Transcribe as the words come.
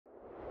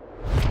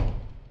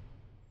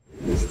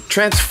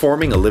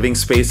Transforming a living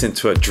space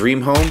into a dream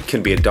home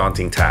can be a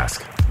daunting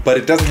task, but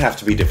it doesn't have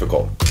to be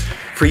difficult.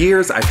 For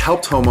years, I've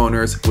helped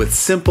homeowners with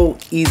simple,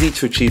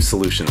 easy-to-achieve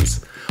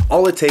solutions.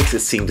 All it takes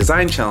is seeing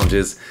design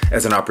challenges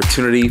as an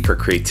opportunity for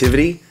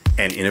creativity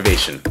and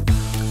innovation.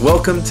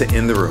 Welcome to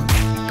In the Room.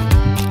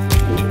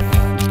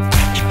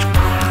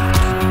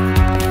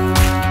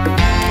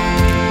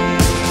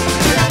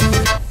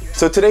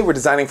 So today we're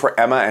designing for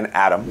Emma and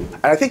Adam,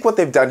 and I think what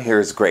they've done here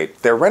is great.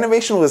 Their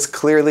renovation was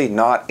clearly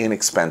not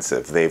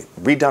inexpensive. They've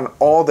redone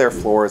all their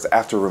floors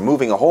after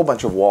removing a whole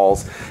bunch of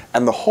walls,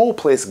 and the whole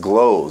place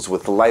glows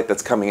with the light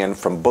that's coming in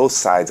from both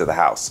sides of the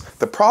house.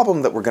 The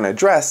problem that we're going to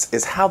address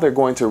is how they're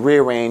going to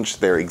rearrange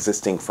their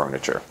existing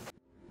furniture.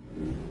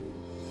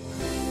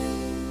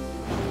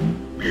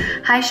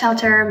 Hi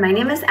Shelter, my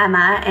name is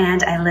Emma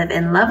and I live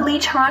in lovely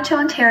Toronto,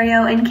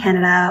 Ontario in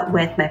Canada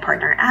with my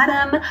partner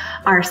Adam,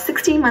 our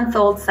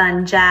 16-month-old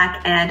son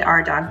Jack, and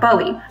our dog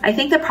Bowie. I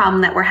think the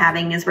problem that we're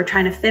having is we're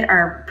trying to fit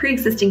our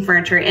pre-existing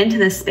furniture into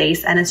this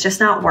space and it's just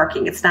not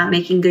working. It's not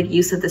making good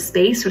use of the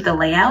space or the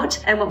layout,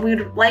 and what we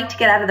would like to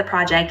get out of the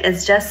project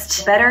is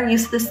just better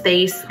use of the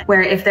space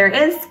where if there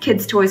is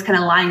kids' toys kind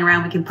of lying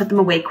around, we can put them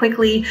away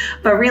quickly,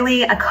 but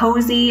really a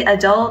cozy,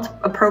 adult,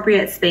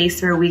 appropriate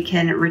space where we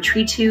can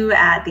retreat to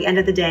at the end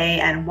of the day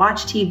and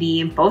watch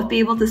TV and both be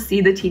able to see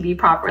the TV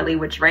properly,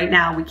 which right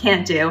now we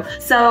can't do.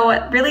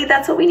 So really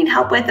that's what we need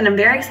help with, and I'm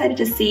very excited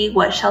to see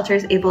what Shelter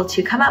is able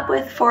to come up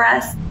with for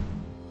us.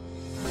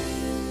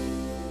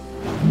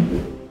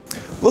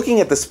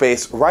 Looking at the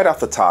space right off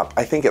the top,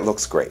 I think it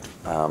looks great.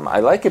 I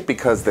like it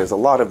because there's a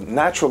lot of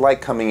natural light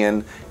coming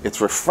in,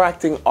 it's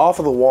refracting off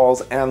of the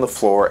walls and the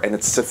floor, and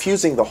it's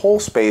suffusing the whole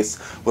space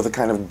with a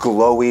kind of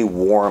glowy,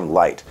 warm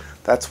light.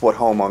 That's what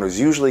homeowners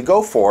usually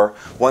go for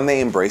when they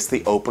embrace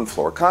the open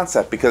floor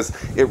concept, because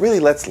it really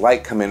lets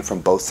light come in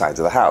from both sides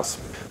of the house.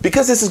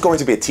 Because this is going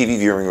to be a TV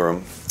viewing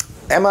room,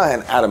 Emma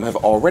and Adam have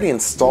already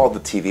installed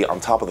the TV on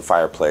top of the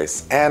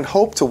fireplace and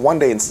hope to one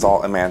day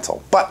install a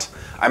mantle. But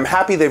I'm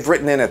happy they've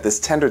written in at this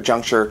tender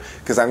juncture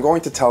because I'm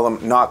going to tell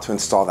them not to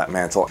install that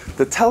mantle.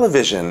 The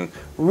television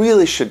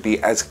really should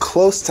be as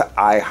close to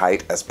eye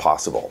height as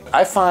possible.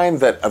 I find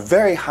that a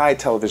very high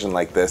television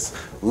like this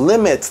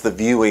limits the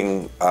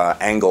viewing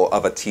angle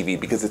of a TV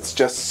because it's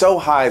just so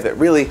high that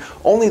really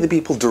only the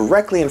people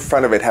directly in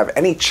front of it have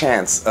any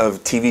chance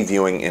of TV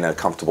viewing in a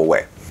comfortable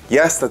way.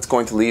 Yes, that's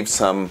going to leave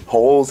some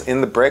holes in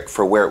the brick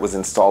for where it was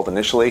installed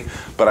initially,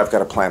 but I've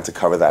got a plan to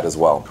cover that as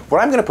well.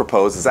 What I'm going to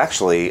propose is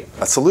actually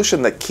a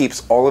solution that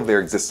keeps all of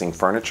their existing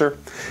furniture,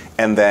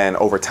 and then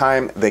over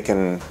time they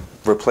can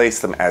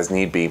replace them as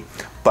need be.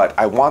 But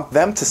I want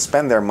them to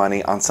spend their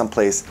money on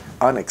someplace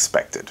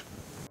unexpected.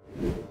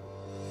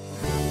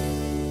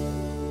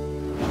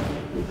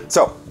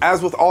 So,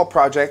 as with all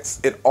projects,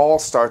 it all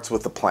starts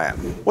with the plan.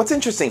 What's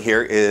interesting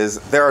here is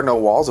there are no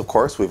walls, of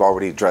course, we've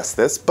already addressed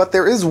this, but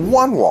there is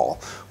one wall,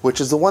 which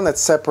is the one that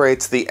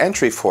separates the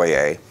entry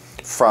foyer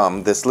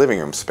from this living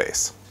room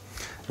space.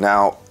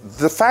 Now,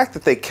 the fact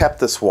that they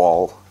kept this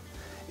wall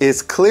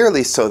is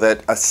clearly so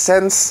that a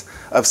sense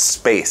of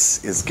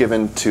space is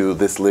given to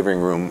this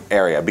living room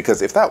area,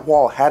 because if that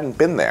wall hadn't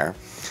been there,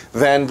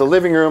 then the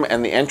living room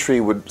and the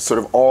entry would sort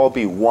of all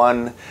be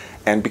one.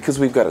 And because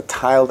we've got a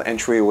tiled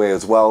entryway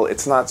as well,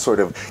 it's not sort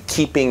of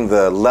keeping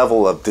the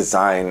level of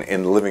design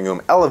in the living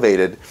room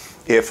elevated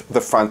if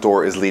the front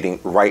door is leading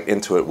right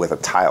into it with a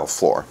tile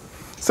floor.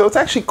 So it's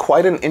actually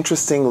quite an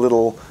interesting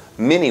little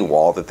mini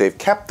wall that they've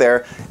kept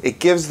there. It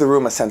gives the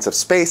room a sense of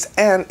space,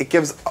 and it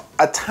gives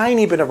a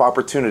tiny bit of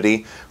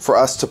opportunity for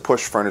us to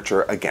push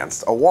furniture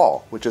against a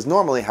wall, which is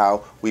normally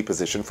how we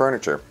position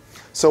furniture.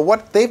 So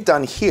what they've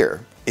done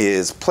here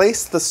is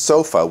place the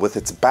sofa with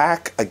its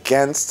back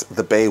against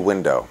the bay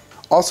window.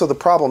 Also, the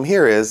problem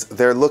here is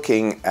they're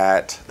looking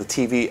at the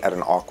TV at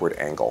an awkward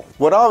angle.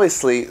 What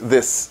obviously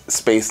this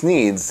space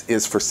needs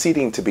is for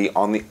seating to be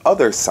on the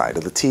other side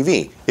of the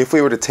TV. If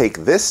we were to take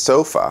this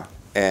sofa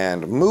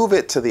and move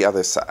it to the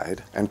other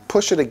side and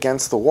push it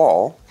against the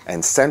wall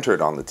and center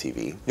it on the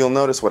TV, you'll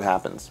notice what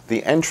happens.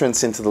 The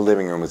entrance into the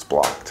living room is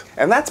blocked.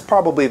 And that's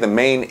probably the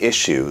main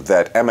issue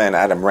that Emma and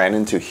Adam ran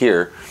into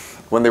here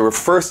when they were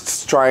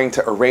first trying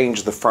to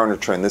arrange the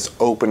furniture in this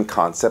open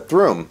concept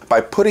room.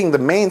 By putting the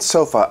main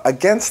sofa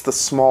against the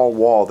small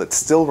wall that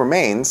still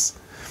remains,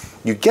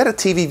 you get a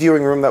TV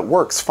viewing room that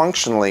works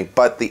functionally,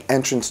 but the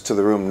entrance to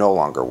the room no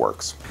longer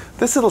works.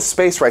 This little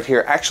space right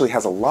here actually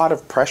has a lot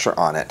of pressure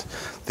on it.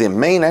 The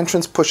main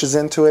entrance pushes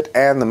into it,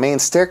 and the main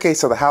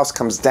staircase of the house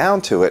comes down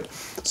to it.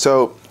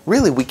 So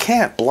really, we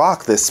can't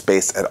block this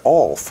space at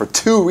all for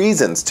two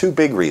reasons, two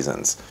big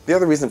reasons. The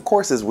other reason, of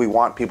course, is we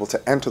want people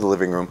to enter the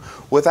living room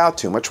without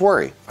too much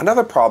worry.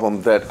 Another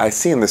problem that I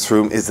see in this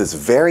room is this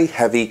very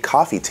heavy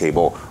coffee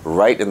table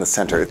right in the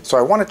center. So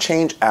I want to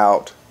change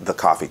out the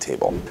coffee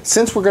table.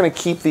 Since we're going to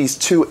keep these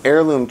two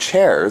heirloom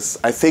chairs,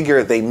 I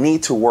figure they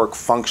need to work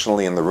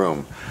functionally in the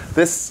room.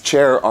 This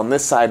chair on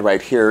this side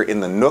right here in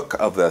the nook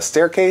of the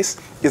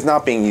staircase is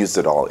not being used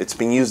at all. It's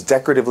being used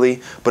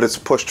decoratively, but it's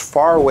pushed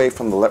far away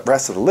from the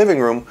rest of the living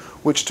room,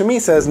 which to me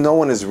says no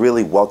one is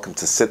really welcome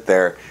to sit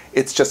there.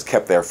 It's just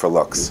kept there for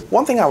looks.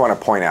 One thing I want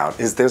to point out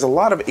is there's a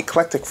lot of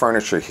eclectic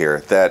furniture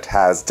here that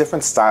has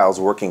different styles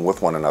working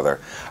with one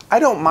another. I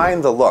don't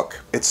mind the look.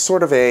 It's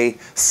sort of a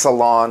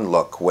salon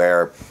look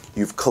where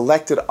you've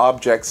collected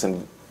objects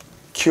and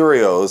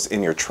curios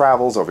in your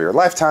travels over your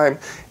lifetime,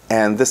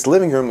 and this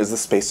living room is the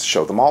space to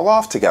show them all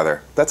off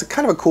together. That's a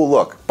kind of a cool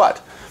look,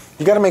 but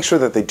you got to make sure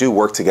that they do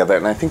work together,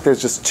 and I think there's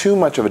just too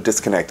much of a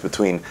disconnect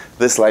between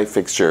this light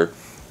fixture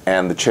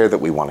and the chair that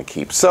we want to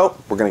keep. So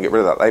we're going to get rid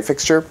of that light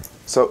fixture.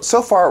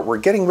 So far we're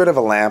getting rid of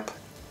a lamp,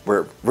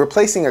 we're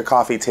replacing a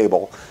coffee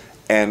table,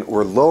 and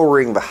we're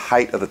lowering the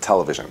height of the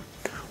television.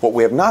 What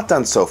we have not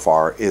done so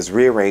far is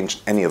rearrange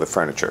any of the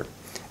furniture,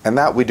 and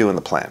that we do in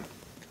the plan.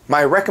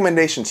 My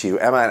recommendation to you,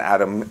 Emma and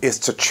Adam, is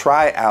to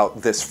try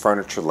out this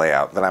furniture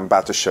layout that I'm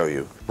about to show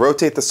you.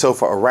 Rotate the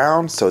sofa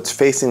around so it's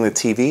facing the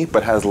TV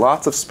but has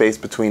lots of space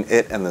between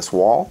it and this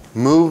wall.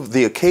 Move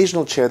the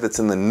occasional chair that's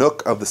in the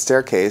nook of the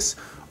staircase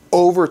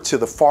over to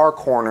the far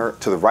corner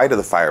to the right of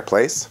the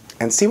fireplace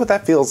and see what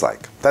that feels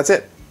like. That's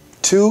it.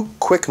 2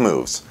 quick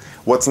moves.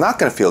 What's not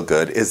going to feel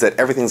good is that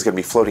everything's going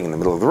to be floating in the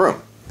middle of the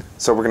room.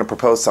 So we're going to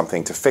propose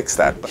something to fix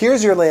that.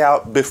 Here's your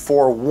layout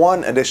before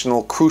one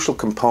additional crucial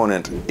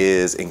component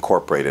is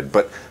incorporated.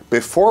 But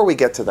before we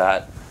get to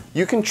that,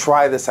 you can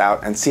try this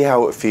out and see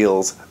how it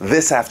feels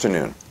this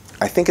afternoon.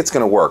 I think it's going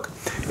to work.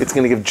 It's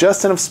going to give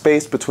just enough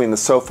space between the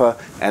sofa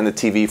and the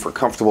TV for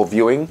comfortable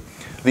viewing.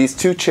 These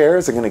 2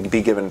 chairs are going to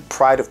be given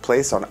pride of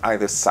place on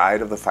either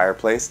side of the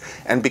fireplace.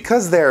 And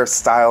because their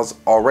styles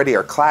already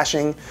are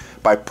clashing,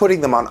 by putting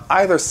them on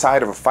either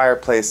side of a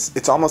fireplace,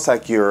 it's almost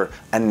like you're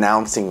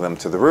announcing them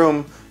to the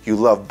room. You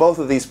love both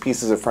of these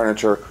pieces of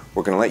furniture.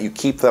 We're going to let you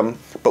keep them,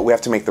 but we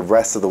have to make the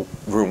rest of the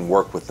room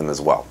work with them as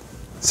well.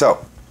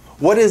 So,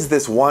 what is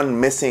this one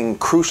missing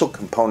crucial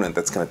component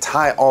that's going to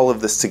tie all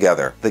of this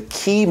together? The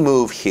key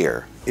move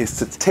here is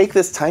to take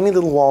this tiny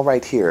little wall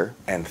right here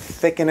and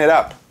thicken it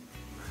up.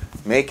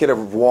 Make it a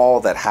wall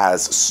that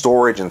has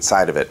storage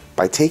inside of it.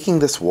 By taking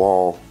this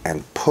wall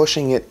and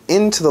pushing it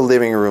into the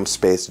living room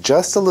space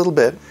just a little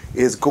bit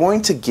is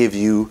going to give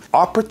you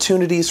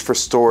opportunities for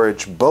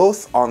storage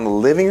both on the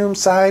living room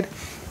side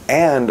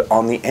and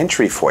on the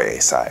entry foyer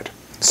side.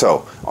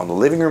 So on the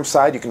living room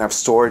side, you can have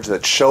storage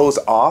that shows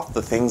off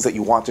the things that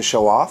you want to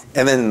show off.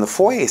 And then in the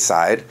foyer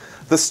side,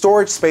 the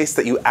storage space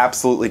that you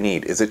absolutely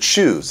need. Is it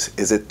shoes?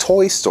 Is it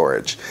toy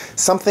storage?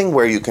 Something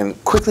where you can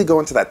quickly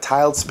go into that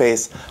tiled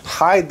space,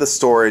 hide the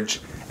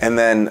storage, and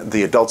then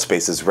the adult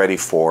space is ready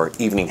for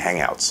evening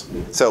hangouts.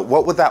 So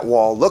what would that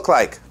wall look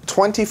like?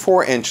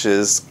 24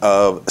 inches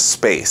of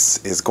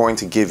space is going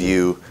to give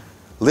you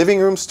living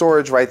room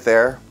storage right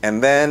there,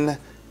 and then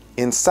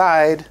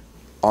inside,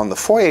 on the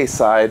foyer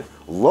side,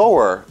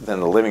 lower than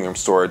the living room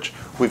storage,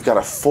 we've got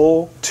a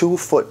full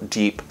 2-foot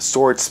deep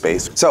storage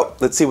space. So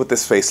let's see what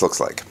this space looks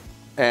like.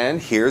 And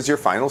here's your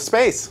final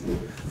space.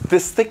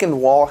 This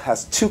thickened wall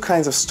has 2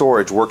 kinds of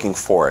storage working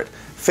for it.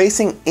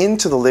 Facing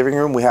into the living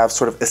room, we have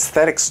sort of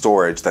aesthetic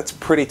storage that's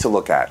pretty to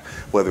look at.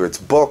 Whether it's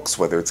books,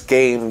 whether it's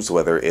games,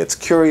 whether it's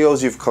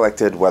curios you've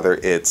collected, whether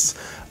it's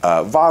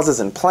vases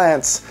and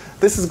plants,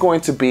 this is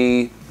going to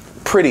be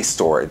pretty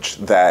storage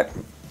that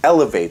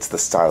elevates the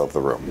style of the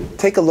room.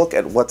 Take a look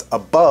at what's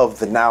above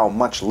the now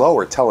much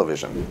lower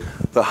television.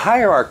 The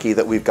hierarchy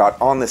that we've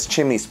got on this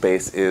chimney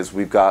space is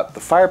we've got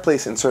the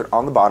fireplace insert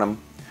on the bottom,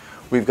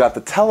 we've got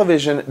the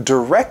television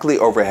directly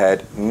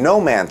overhead, no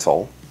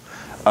mantle,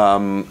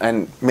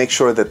 and make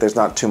sure that there's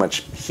not too much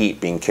heat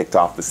being kicked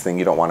off this thing.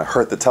 You don't want to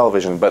hurt the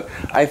television, but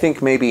I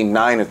think maybe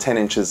 9 or 10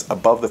 inches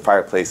above the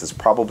fireplace is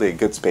probably a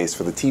good space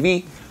for the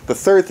TV. The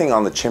third thing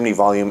on the chimney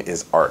volume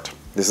is art.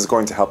 This is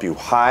going to help you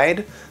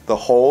hide the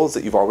holes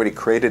that you've already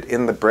created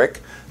in the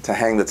brick to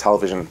hang the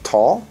television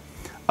tall.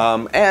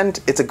 And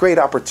it's a great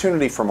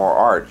opportunity for more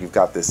art. You've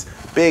got this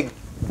big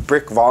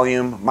brick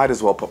volume, might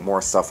as well put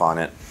more stuff on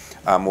it.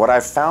 What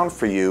I've found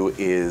for you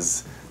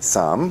is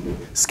some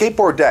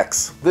skateboard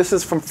decks. This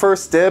is from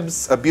First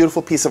Dibs, a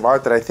beautiful piece of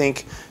art that I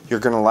think you're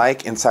gonna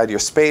like inside your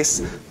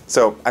space.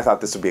 So I thought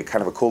this would be a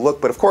kind of a cool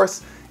look, but of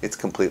course, it's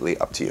completely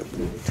up to you.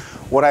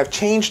 What I've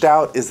changed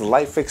out is the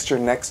light fixture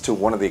next to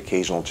one of the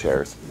occasional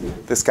chairs.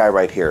 This guy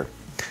right here.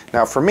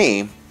 Now for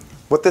me,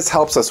 what this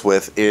helps us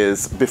with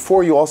is,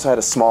 before you also had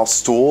a small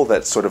stool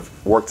that sort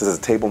of worked as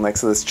a table next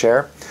to this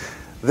chair.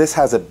 This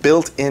has a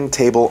built-in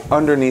table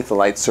underneath the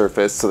light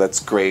surface, so that's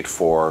great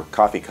for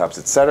coffee cups,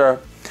 etc.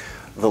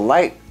 The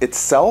light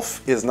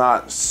itself is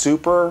not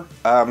super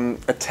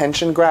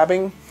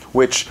attention-grabbing,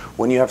 which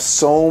when you have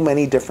so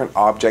many different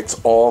objects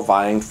all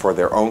vying for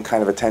their own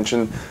kind of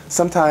attention,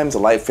 sometimes a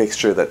light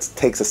fixture that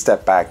takes a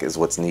step back is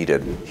what's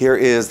needed. Here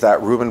is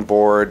that Reuben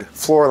board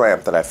floor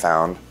lamp that I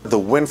found. The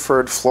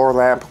Winford floor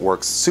lamp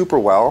works super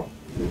well.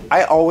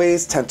 I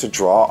always tend to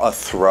draw a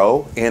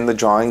throw in the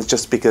drawings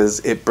just because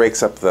it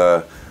breaks up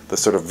the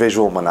sort of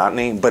visual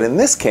monotony, but in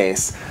this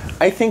case,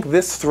 I think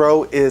this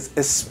throw is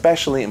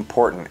especially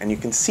important, and you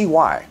can see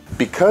why.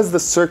 Because the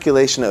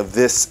circulation of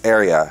this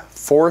area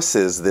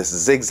forces this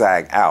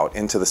zigzag out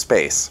into the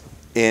space.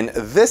 In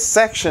this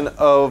section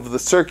of the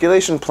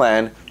circulation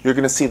plan, you're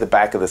going to see the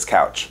back of this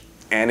couch,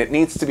 and it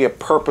needs to be a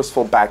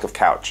purposeful back of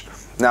couch.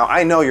 Now,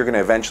 I know you're going to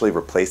eventually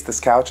replace this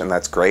couch, and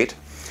that's great,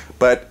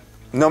 but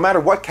no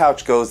matter what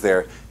couch goes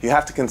there, you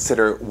have to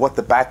consider what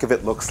the back of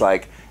it looks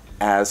like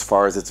as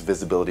far as its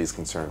visibility is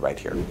concerned right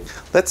here.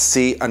 Let's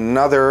see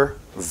another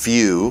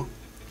view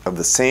of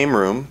the same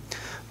room,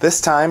 this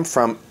time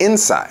from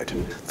inside.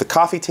 The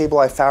coffee table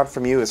I found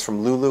from you is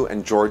from Lulu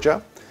and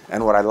Georgia,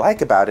 and what I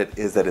like about it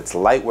is that it's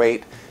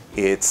lightweight,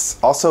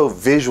 it's also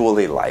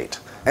visually light,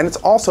 and it's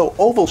also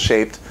oval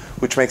shaped,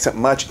 which makes it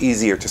much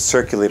easier to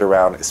circulate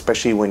around,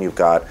 especially when you've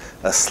got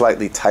a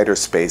slightly tighter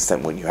space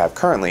than what you have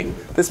currently.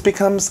 This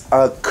becomes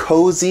a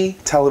cozy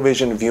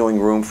television viewing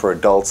room for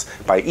adults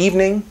by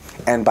evening,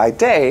 and by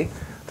day,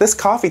 this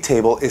coffee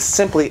table is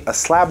simply a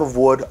slab of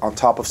wood on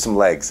top of some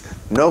legs.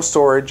 No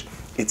storage,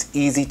 it's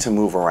easy to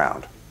move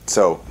around.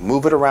 So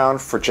move it around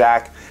for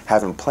Jack,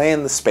 have him play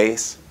in the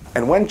space,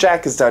 and when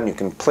Jack is done, you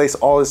can place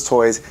all his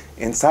toys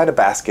inside a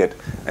basket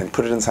and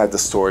put it inside the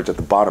storage at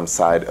the bottom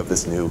side of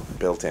this new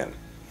built-in.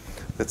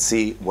 Let's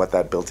see what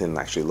that built-in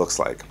actually looks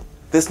like.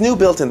 This new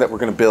built-in that we're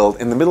going to build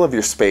in the middle of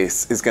your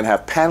space is going to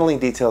have paneling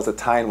details that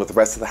tie in with the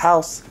rest of the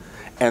house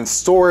and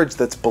storage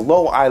that's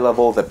below eye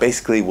level that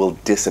basically will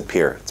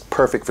disappear. It's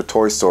perfect for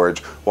toy storage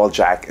while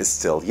Jack is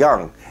still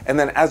young. And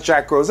then as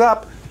Jack grows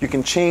up, you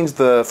can change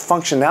the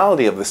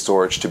functionality of the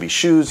storage to be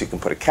shoes, you can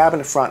put a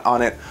cabinet front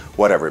on it,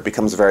 whatever. It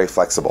becomes very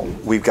flexible.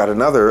 We've got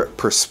another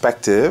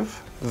perspective.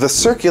 The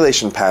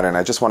circulation pattern,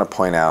 I just want to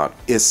point out,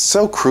 is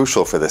so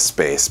crucial for this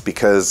space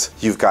because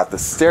you've got the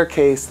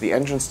staircase, the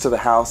entrance to the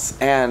house,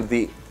 and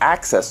the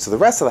access to the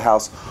rest of the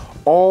house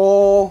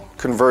all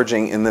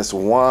converging in this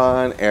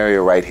one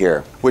area right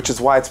here, which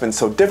is why it's been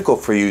so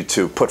difficult for you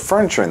to put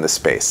furniture in this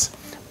space.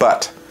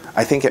 But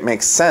I think it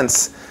makes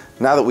sense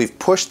now that we've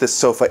pushed this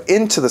sofa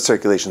into the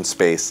circulation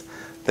space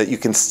that you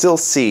can still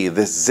see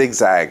this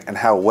zigzag and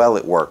how well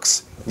it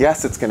works.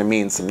 Yes, it's going to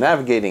mean some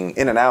navigating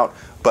in and out,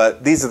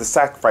 but these are the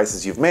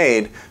sacrifices you've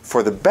made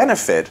for the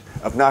benefit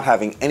of not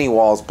having any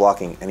walls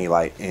blocking any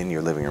light in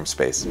your living room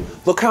space.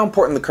 Look how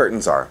important the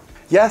curtains are.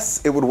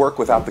 Yes, it would work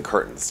without the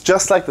curtains,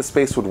 just like the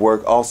space would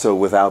work also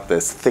without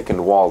this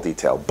thickened wall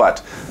detail,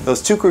 but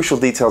those two crucial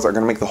details are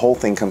going to make the whole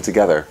thing come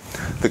together.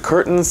 The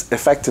curtains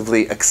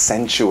effectively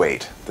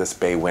accentuate this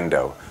bay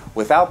window.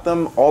 Without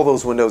them, all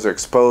those windows are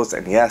exposed,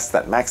 and yes,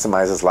 that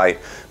maximizes light,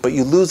 but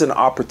you lose an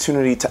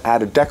opportunity to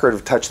add a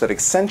decorative touch that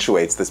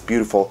accentuates this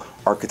beautiful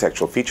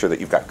architectural feature that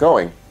you've got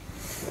going.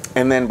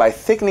 And then by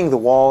thickening the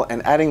wall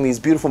and adding these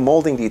beautiful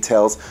molding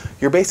details,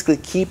 you're basically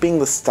keeping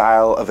the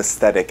style of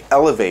aesthetic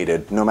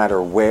elevated no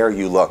matter where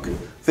you look.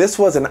 This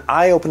was an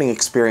eye-opening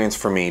experience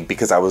for me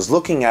because I was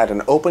looking at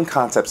an open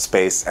concept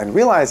space and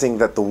realizing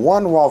that the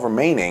one wall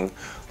remaining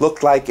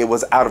looked like it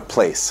was out of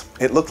place.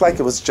 It looked like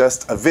it was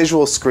just a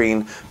visual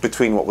screen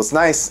between what was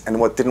nice and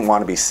what didn't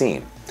want to be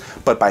seen.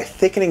 But by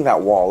thickening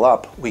that wall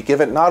up, we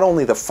give it not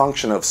only the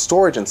function of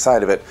storage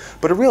inside of it,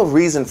 but a real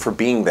reason for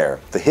being there.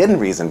 The hidden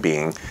reason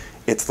being,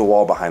 it's the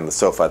wall behind the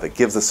sofa that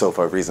gives the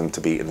sofa a reason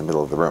to be in the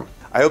middle of the room.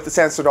 I hope this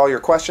answered all your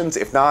questions.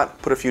 If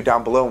not, put a few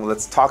down below and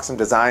let's talk some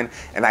design.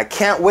 And I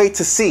can't wait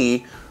to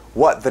see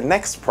what the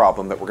next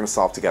problem that we're going to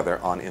solve together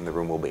on In the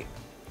Room will be.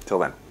 Till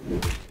then.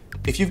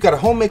 If you've got a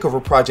home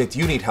makeover project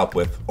you need help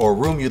with or a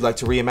room you'd like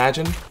to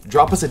reimagine,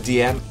 drop us a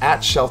DM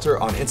at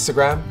SHLTR on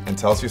Instagram and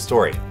tell us your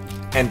story.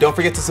 And don't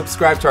forget to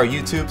subscribe to our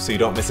YouTube so you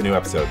don't miss a new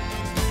episode.